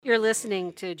You're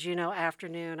listening to Juneau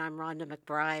Afternoon. I'm Rhonda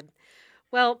McBride.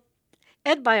 Well,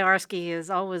 Ed Byarski is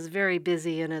always very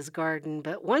busy in his garden,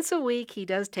 but once a week he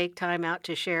does take time out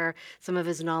to share some of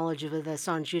his knowledge with us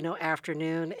on Juneau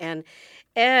Afternoon. And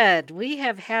Ed, we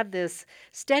have had this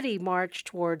steady march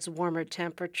towards warmer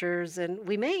temperatures, and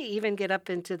we may even get up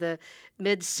into the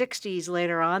mid 60s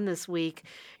later on this week.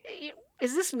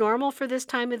 Is this normal for this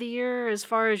time of the year as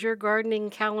far as your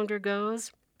gardening calendar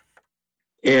goes?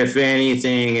 If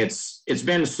anything, it's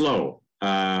been slow.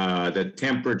 The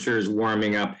temperatures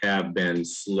warming up have been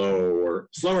slower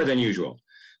than usual.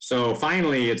 So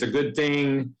finally, it's a good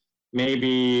thing.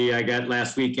 Maybe I got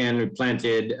last weekend, we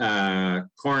planted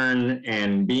corn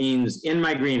and beans in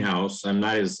my greenhouse. I'm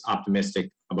not as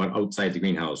optimistic about outside the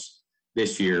greenhouse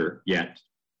this year yet.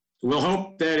 We'll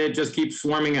hope that it just keeps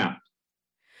warming up.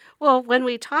 Well, when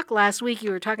we talked last week,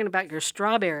 you were talking about your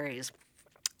strawberries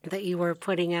that you were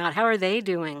putting out. How are they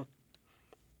doing?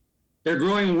 They're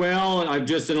growing well. I've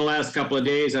just in the last couple of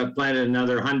days, I've planted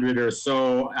another 100 or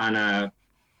so on a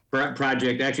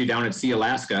project actually down at Sea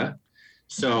Alaska.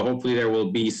 So hopefully there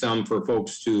will be some for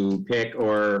folks to pick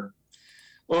or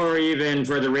even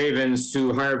for the ravens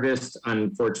to harvest,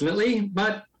 unfortunately,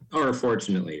 but or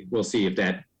fortunately. We'll see if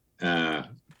that uh,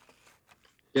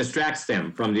 distracts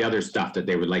them from the other stuff that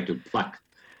they would like to pluck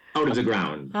out of the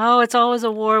ground. Oh, it's always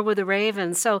a war with the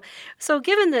ravens. So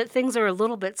given that things are a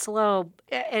little bit slow,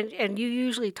 and you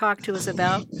usually talk to us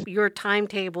about your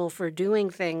timetable for doing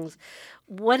things,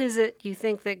 what is it you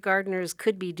think that gardeners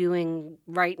could be doing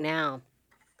right now?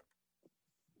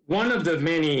 One of the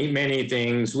many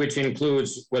things, which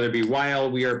includes whether it be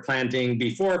while we are planting,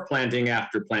 before planting,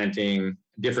 after planting,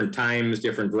 different times,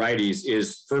 different varieties,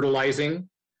 is fertilizing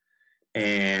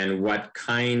and what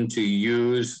kind to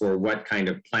use for what kind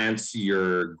of plants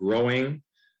you're growing.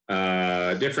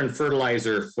 Different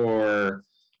fertilizer for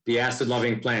the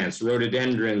acid-loving plants,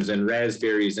 rhododendrons and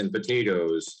raspberries and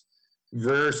potatoes,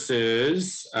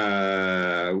 versus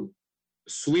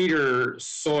sweeter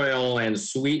soil and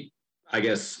I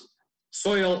guess,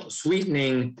 soil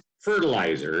sweetening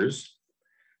fertilizers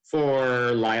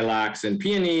for lilacs and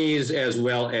peonies, as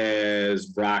well as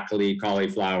broccoli,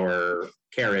 cauliflower,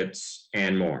 carrots,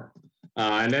 and more.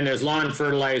 And then there's lawn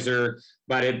fertilizer,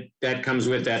 but that comes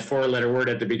with that four-letter word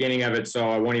at the beginning of it, so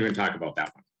I won't even talk about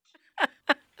that one.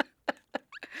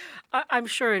 I'm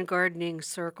sure in gardening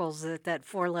circles that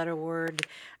four-letter word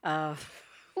uh,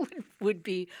 would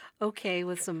be okay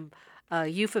with some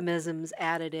euphemisms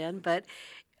added in. But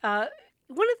uh,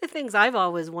 one of the things I've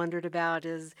always wondered about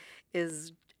is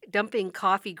dumping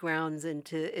coffee grounds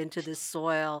into the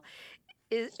soil.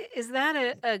 Is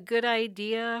that a good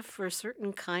idea for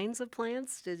certain kinds of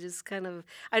plants to just kind of?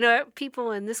 I know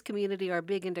people in this community are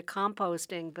big into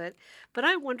composting, but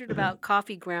I wondered about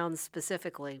coffee grounds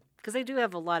specifically because they do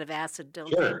have a lot of acid, don't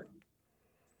they? Sure.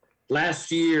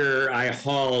 Last year, I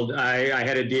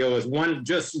had a deal with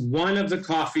just one of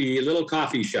the little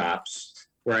coffee shops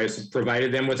where I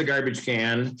provided them with a garbage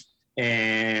can,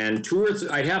 and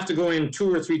I'd have to go in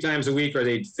 2 or 3 times a week or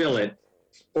they'd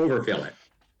overfill it.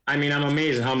 I mean, I'm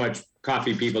amazed at how much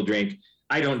coffee people drink.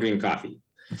 I don't drink coffee.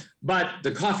 But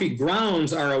the coffee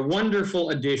grounds are a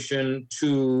wonderful addition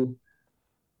to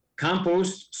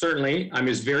compost, certainly. I mean,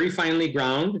 it's very finely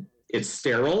ground. It's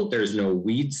sterile. There's no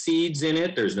weed seeds in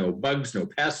it. There's no bugs, no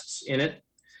pests in it.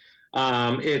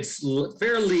 It's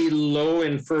fairly low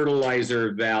in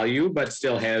fertilizer value, but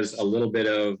still has a little bit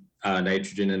of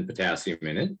nitrogen and potassium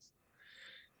in it.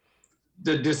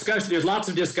 There's lots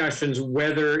of discussions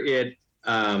whether it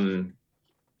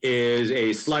is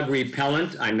a slug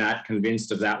repellent. I'm not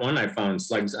convinced of that one. I found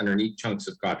slugs underneath chunks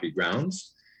of coffee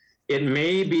grounds. It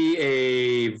may be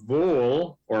a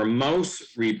vole or mouse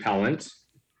repellent.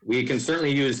 We can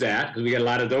certainly use that because we get a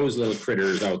lot of those little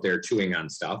critters out there chewing on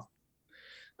stuff.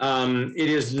 It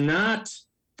is not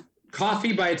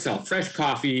coffee by itself. Fresh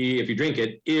coffee, if you drink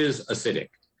it, is acidic.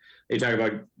 They talk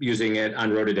about using it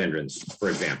on rhododendrons, for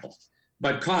example.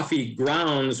 But coffee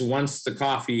grounds, once the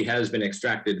coffee has been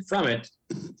extracted from it,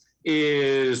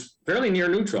 is fairly near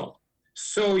neutral.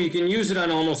 So you can use it on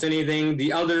almost anything.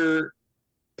 The other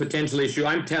potential issue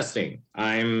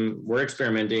we're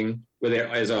experimenting with it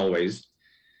as always.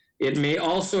 It may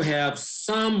also have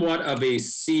somewhat of a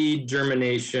seed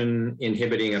germination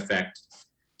inhibiting effect.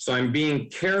 So I'm being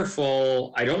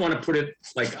careful. I don't want to put it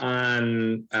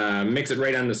mix it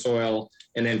right on the soil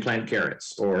and then plant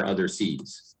carrots or other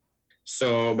seeds.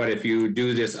 So, but if you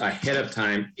do this ahead of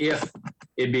time, it'd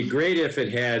be great if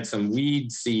it had some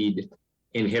weed seed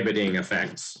inhibiting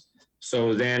effects.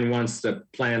 So then once the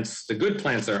good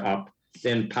plants are up,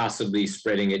 then possibly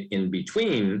spreading it in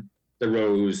between the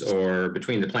rows or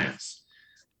between the plants.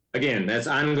 Again, that's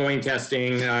ongoing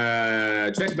testing.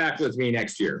 Check back with me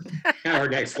next year or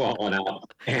next fall now,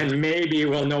 and maybe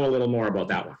we'll know a little more about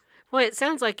that one. Well, it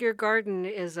sounds like your garden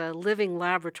is a living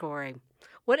laboratory.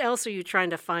 What else are you trying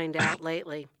to find out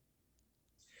lately?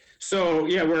 So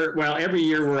yeah, every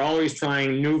year we're always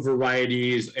trying new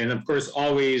varieties, and of course,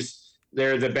 always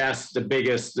they're the best, the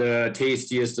biggest, the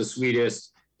tastiest, the sweetest.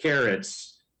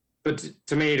 Carrots, but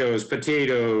tomatoes,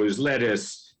 potatoes,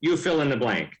 lettuce. You fill in the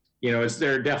blank.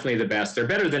 They're definitely the best. They're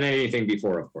better than anything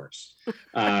before, of course.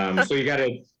 So you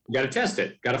gotta test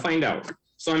it. Got to find out.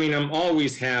 So I'm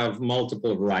always have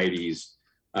multiple varieties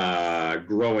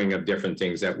growing of different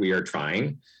things that we are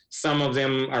trying. Some of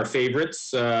them are favorites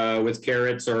with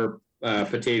carrots or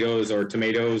potatoes or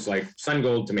tomatoes, like Sun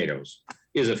Gold tomatoes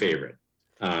is a favorite.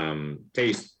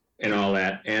 Taste and all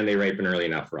that, and they ripen early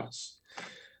enough for us.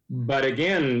 But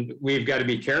again, we've got to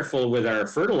be careful with our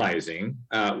fertilizing.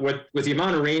 With the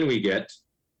amount of rain we get,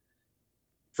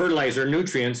 fertilizer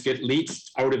nutrients get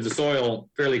leached out of the soil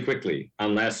fairly quickly,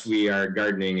 unless we are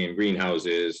gardening in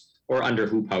greenhouses or under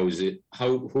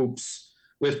hoops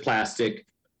with plastic.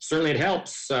 Certainly it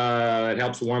helps. It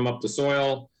helps warm up the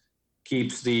soil,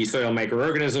 keeps the soil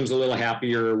microorganisms a little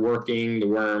happier working, the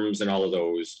worms and all of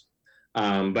those.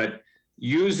 But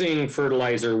using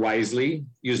fertilizer wisely,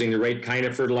 using the right kind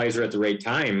of fertilizer at the right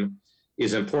time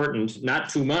is important. Not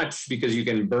too much, because you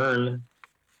can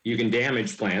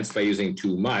damage plants by using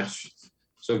too much.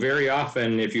 So very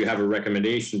often, if you have a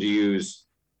recommendation to use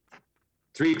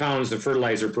 3 pounds of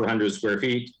fertilizer per 100 square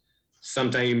feet,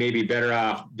 sometimes you may be better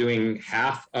off doing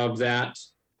half of that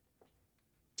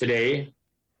today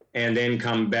and then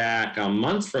come back a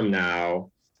month from now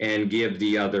and give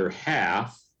the other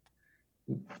half.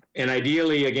 And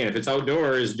ideally, again, if it's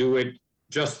outdoors, do it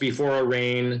just before a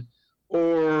rain,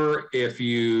 or if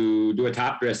you do a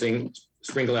top dressing,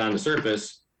 sprinkle it on the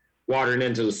surface, water it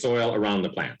into the soil around the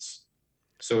plants.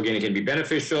 So again, it can be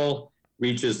beneficial,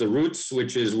 reaches the roots,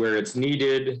 which is where it's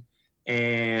needed,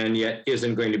 and yet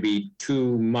isn't going to be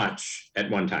too much at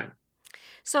one time.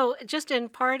 So, just in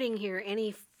parting here,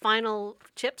 any final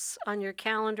tips on your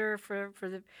calendar for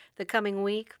the coming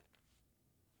week?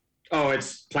 Oh,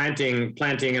 it's planting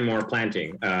and more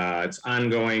planting. It's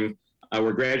ongoing.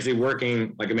 We're gradually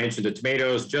working, like I mentioned, the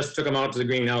tomatoes, just took them out to the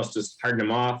greenhouse to harden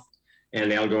them off, and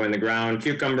they'll go in the ground.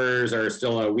 Cucumbers are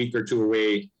still a week or two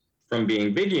away from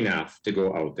being big enough to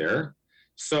go out there.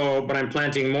 So, but I'm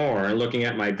planting more and looking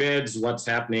at my beds, what's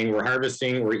happening. We're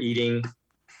harvesting, we're eating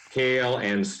kale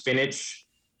and spinach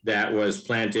that was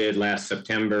planted last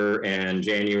September and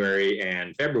January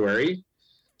and February.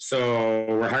 So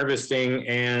we're harvesting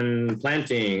and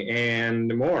planting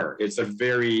and more. It's a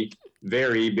very,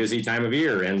 very busy time of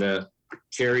year, and the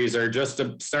cherries are just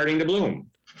starting to bloom.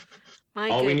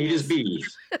 All we need is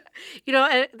bees.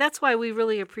 That's why we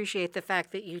really appreciate the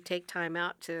fact that you take time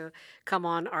out to come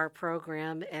on our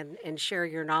program and share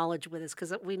your knowledge with us,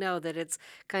 because we know that it's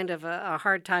kind of a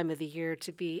hard time of the year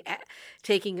to be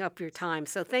taking up your time.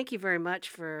 So thank you very much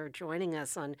for joining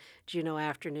us on Juneau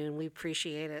Afternoon. We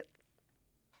appreciate it.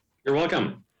 You're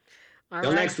welcome.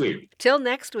 Till next week. Till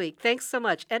next week. Thanks so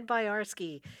much. Ed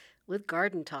Byarski with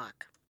Garden Talk.